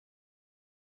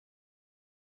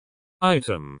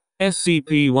Item: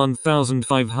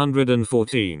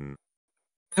 SCP-1514.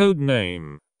 Code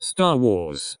name: Star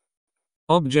Wars.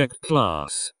 Object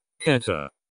Class: Keter.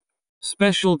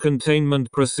 Special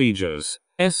Containment Procedures: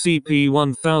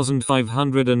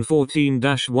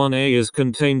 SCP-1514-1A is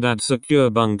contained at Secure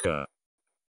Bunker.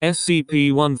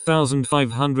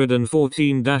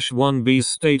 SCP-1514-1B's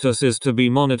status is to be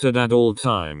monitored at all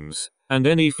times, and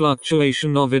any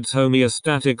fluctuation of its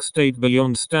homeostatic state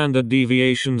beyond standard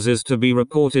deviations is to be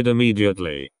reported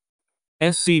immediately.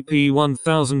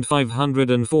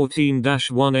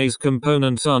 SCP-1514-1A's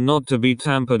components are not to be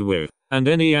tampered with, and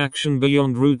any action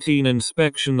beyond routine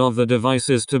inspection of the device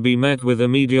is to be met with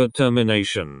immediate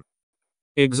termination.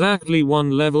 Exactly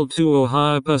one Level 2 or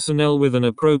higher personnel with an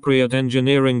appropriate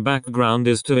engineering background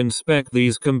is to inspect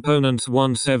these components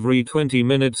once every 20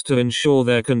 minutes to ensure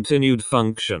their continued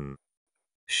function.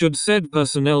 Should said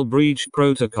personnel breach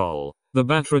protocol, the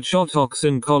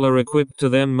batrachotoxin collar equipped to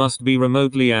them must be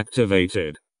remotely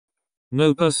activated.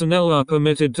 No personnel are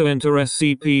permitted to enter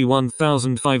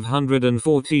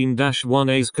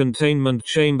SCP-1514-1A's containment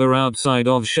chamber outside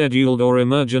of scheduled or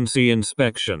emergency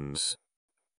inspections.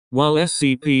 While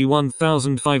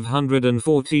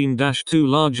SCP-1514-2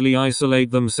 largely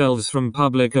isolate themselves from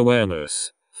public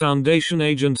awareness, Foundation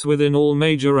agents within all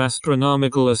major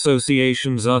astronomical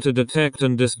associations are to detect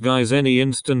and disguise any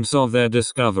instance of their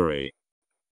discovery.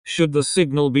 Should the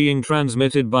signal being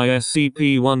transmitted by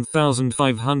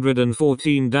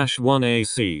SCP-1514-1A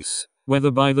cease,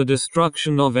 whether by the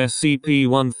destruction of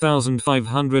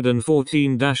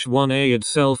SCP-1514-1A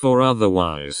itself or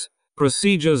otherwise,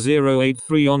 Procedure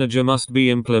 083 Onager must be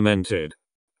implemented.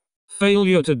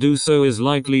 Failure to do so is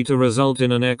likely to result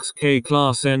in an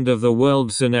XK-class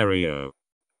end-of-the-world scenario.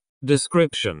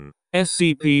 Description: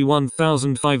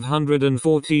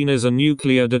 SCP-1514 is a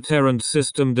nuclear deterrent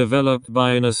system developed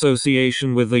by an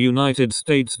association with the United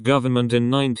States government in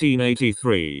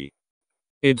 1983.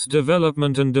 Its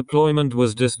development and deployment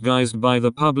was disguised by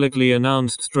the publicly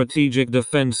announced Strategic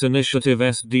Defense Initiative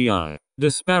 (SDI),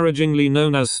 disparagingly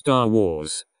known as Star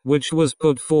Wars, which was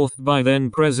put forth by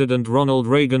then-President Ronald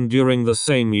Reagan during the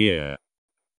same year.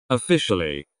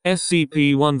 Officially,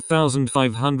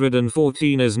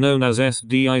 SCP-1514 is known as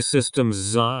SDI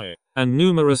Systems XI, and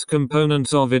numerous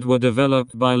components of it were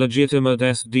developed by legitimate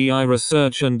SDI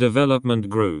research and development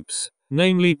groups,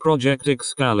 namely Project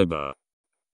Excalibur.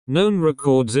 Known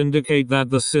records indicate that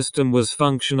the system was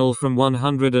functional from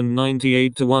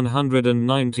 198 to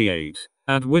 198,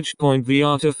 at which point the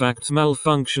artifact's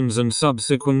malfunctions and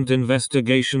subsequent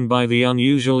investigation by the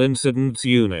Unusual Incidents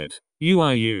Unit,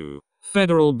 UIU,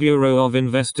 Federal Bureau of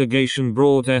Investigation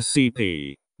brought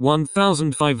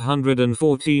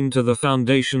SCP-1514 to the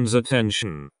Foundation's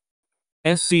attention.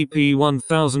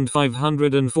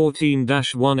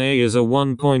 SCP-1514-1A is a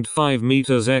 1.5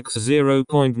 meters x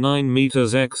 0.9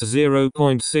 meters x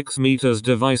 0.6 meters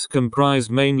device comprised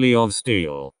mainly of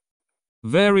steel.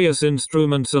 Various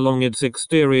instruments along its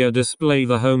exterior display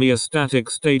the homeostatic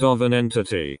state of an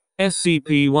entity,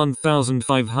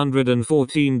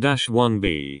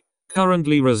 SCP-1514-1B,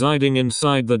 currently residing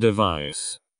inside the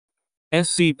device.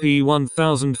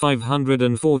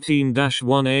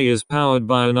 SCP-1514-1A is powered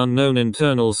by an unknown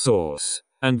internal source,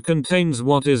 and contains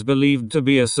what is believed to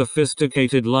be a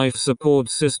sophisticated life support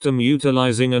system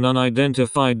utilizing an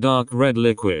unidentified dark red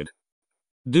liquid.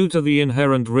 Due to the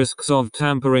inherent risks of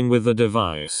tampering with the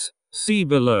device, see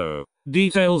below.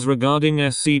 Details regarding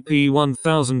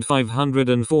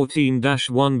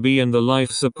SCP-1514-1B and the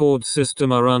life support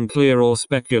system are unclear or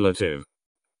speculative.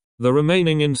 The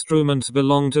remaining instruments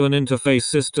belong to an interface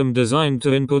system designed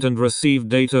to input and receive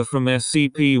data from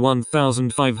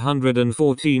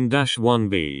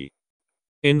SCP-1514-1B.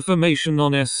 Information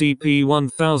on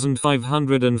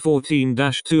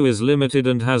SCP-1514-2 is limited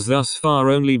and has thus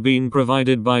far only been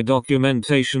provided by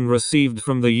documentation received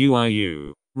from the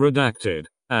UIU, redacted,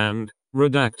 and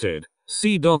redacted.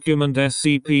 See document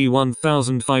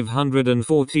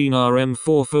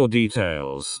SCP-1514-RM4 for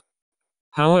details.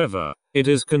 However, it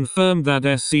is confirmed that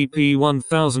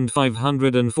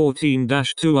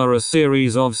SCP-1514-2 are a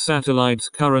series of satellites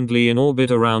currently in orbit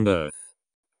around Earth.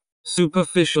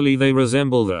 Superficially they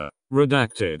resemble the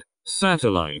redacted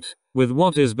satellite, with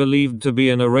what is believed to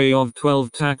be an array of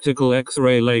 12 tactical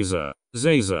X-ray laser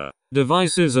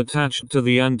devices attached to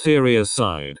the anterior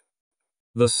side.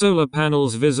 The solar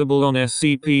panels visible on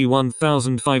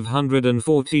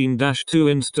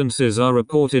SCP-1514-2 instances are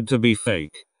reported to be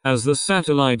fake, as the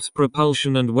satellite's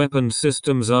propulsion and weapon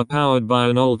systems are powered by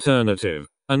an alternative,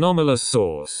 anomalous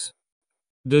source.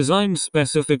 Design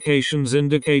specifications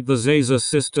indicate the Zaza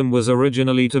system was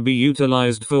originally to be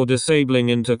utilized for disabling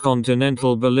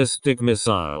intercontinental ballistic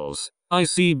missiles,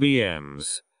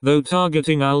 ICBMs, though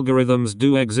targeting algorithms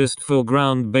do exist for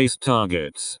ground-based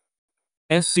targets.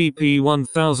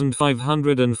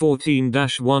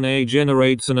 SCP-1514-1A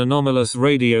generates an anomalous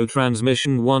radio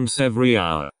transmission once every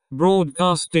hour,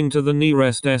 broadcasting to the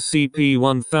nearest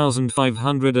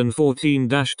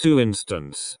SCP-1514-2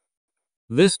 instance.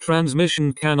 This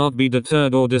transmission cannot be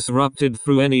deterred or disrupted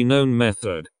through any known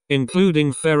method,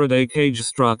 including Faraday cage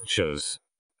structures.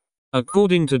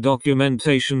 According to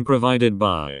documentation provided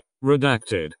by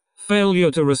Redacted,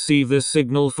 failure to receive this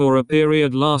signal for a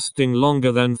period lasting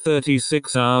longer than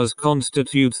 36 hours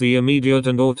constitutes the immediate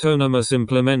and autonomous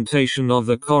implementation of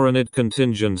the Coronet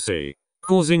contingency,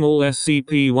 causing all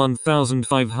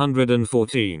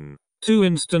SCP-1514-2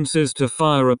 instances to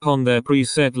fire upon their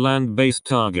preset land-based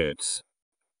targets.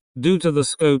 Due to the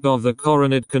scope of the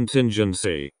Coronet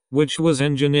contingency, which was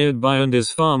engineered by and is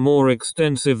far more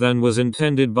extensive than was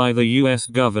intended by the US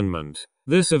government,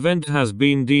 this event has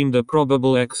been deemed a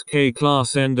probable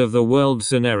XK-class end-of-the-world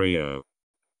scenario.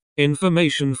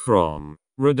 Information from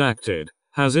Redacted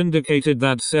has indicated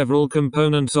that several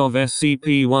components of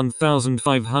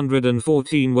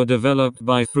SCP-1514 were developed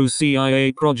by through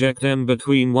CIA Project M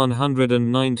between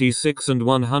 196 and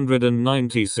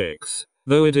 196.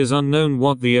 Though it is unknown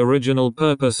what the original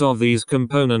purpose of these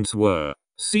components were.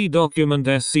 See document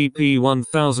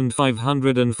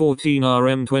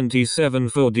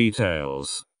SCP-1514-RM27 for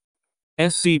details.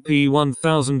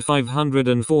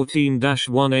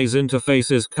 SCP-1514-1A's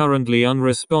interface is currently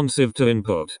unresponsive to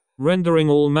input, rendering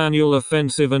all manual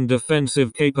offensive and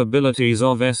defensive capabilities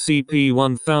of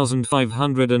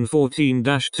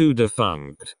SCP-1514-2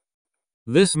 defunct.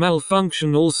 This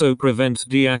malfunction also prevents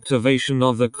deactivation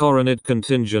of the Coronet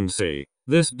contingency.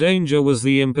 This danger was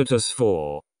the impetus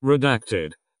for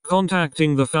Redacted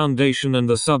contacting the Foundation and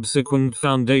the subsequent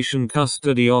Foundation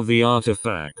custody of the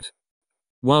artifact.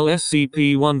 While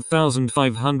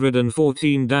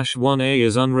SCP-1514-1A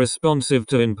is unresponsive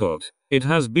to input, it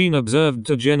has been observed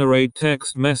to generate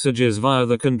text messages via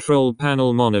the control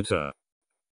panel monitor.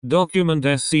 Document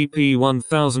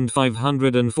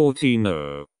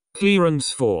SCP-1514-0.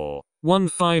 Clearance for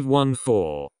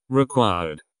 1514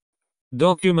 required.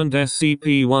 Document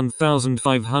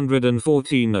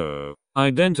SCP-1514-0.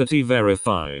 Identity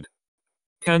verified.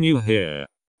 Can you hear?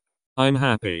 I'm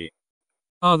happy.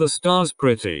 Are the stars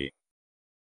pretty?